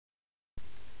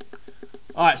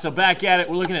All right, so back at it.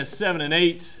 We're looking at 7 and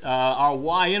 8. Our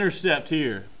y-intercept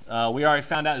here, we already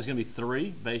found out is going to be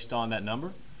 3 based on that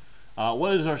number.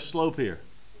 What is our slope here?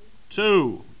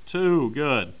 2. 2,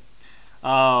 good.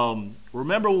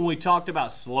 Remember when we talked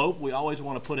about slope, we always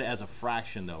want to put it as a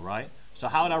fraction though, right? So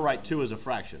how would I write 2 as a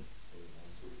fraction?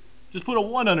 Just put a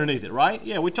 1 underneath it, right?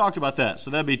 Yeah, we talked about that.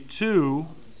 So that'd be 2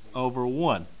 over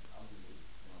 1.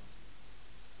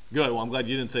 Good. Well, I'm glad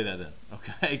you didn't say that then.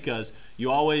 Okay, because you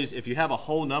always, if you have a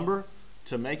whole number,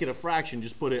 to make it a fraction,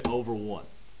 just put it over 1.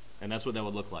 And that's what that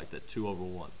would look like, that 2 over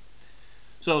 1.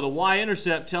 So the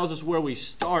y-intercept tells us where we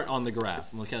start on the graph.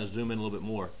 I'm going to kind of zoom in a little bit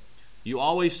more. You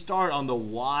always start on the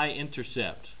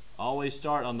y-intercept. Always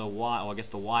start on the y, well, I guess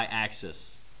the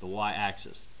y-axis. The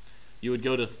y-axis. You would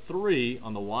go to 3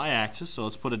 on the y-axis, so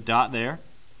let's put a dot there.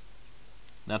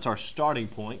 That's our starting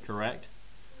point, correct?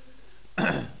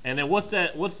 And then what's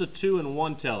that? What's the 2 and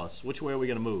 1 tell us? Which way are we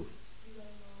going to move?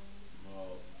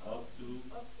 Up 2.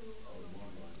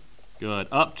 Good.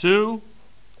 Up 2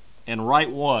 and right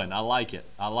 1. I like it.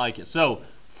 I like it. So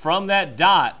from that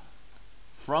dot,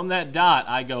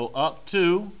 I go up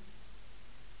 2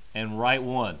 and right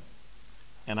 1.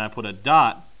 And I put a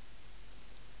dot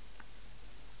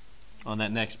on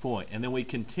that next point. And then we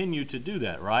continue to do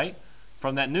that, right?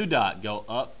 From that new dot, go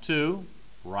up 2,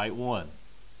 right 1.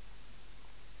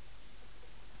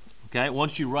 Okay,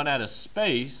 once you run out of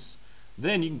space,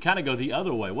 then you can kind of go the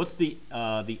other way. What's the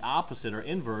opposite or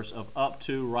inverse of up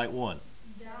 2, right 1?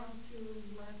 Down 2,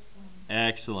 left 1.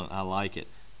 Excellent, I like it.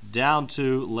 Down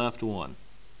 2, left 1.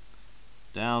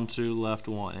 Down 2, left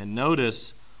 1. And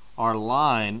notice our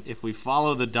line, if we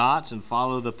follow the dots and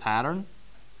follow the pattern,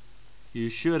 you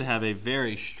should have a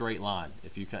very straight line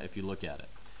if you look at it.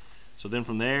 So then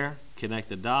from there, connect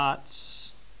the dots.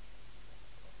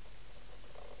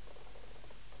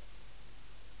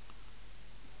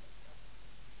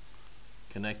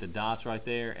 Connect the dots right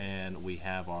there, and we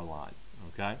have our line.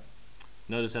 Okay.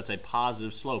 Notice that's a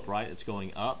positive slope, right? It's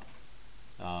going up.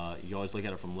 You always look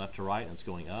at it from left to right, and it's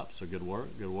going up. So good work,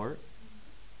 good work.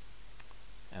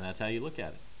 And that's how you look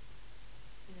at it.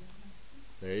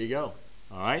 There you go.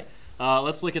 All right.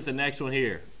 Let's look at the next one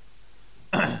here.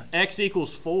 X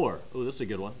equals 4. Oh, this is a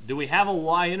good one. Do we have a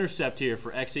y-intercept here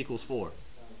for x equals 4?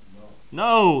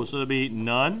 No. So it'll be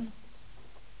none.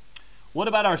 What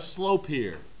about our slope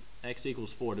here? X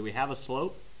equals 4. Do we have a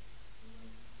slope?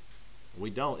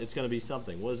 We don't. It's going to be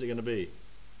something. What is it going to be?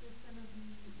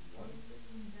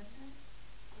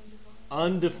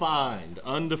 Undefined.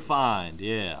 Undefined.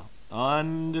 Yeah.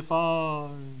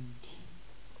 Undefined.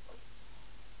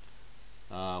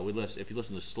 If you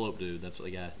listen to Slope Dude, that's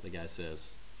what the guy says.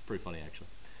 It's pretty funny, actually.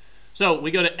 So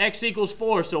we go to x equals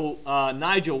 4. So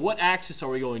Nigel, what axis are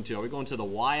we going to? Are we going to the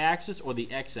y-axis or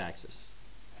the x-axis?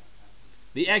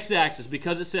 The x-axis,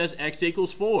 because it says x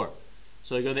equals 4.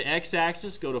 So you go to the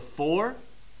x-axis, go to 4,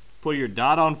 put your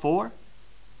dot on 4.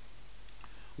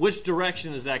 Which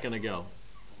direction is that going to go?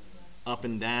 Up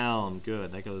and down.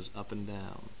 Good. That goes up and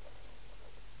down.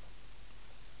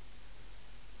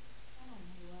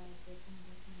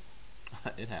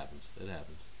 It happens. It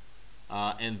happens.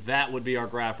 And that would be our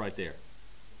graph right there.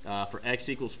 For x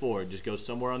equals 4, it just goes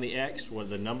somewhere on the x, where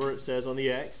the number it says on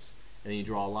the x, and then you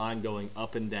draw a line going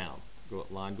up and down.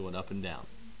 Line going up and down.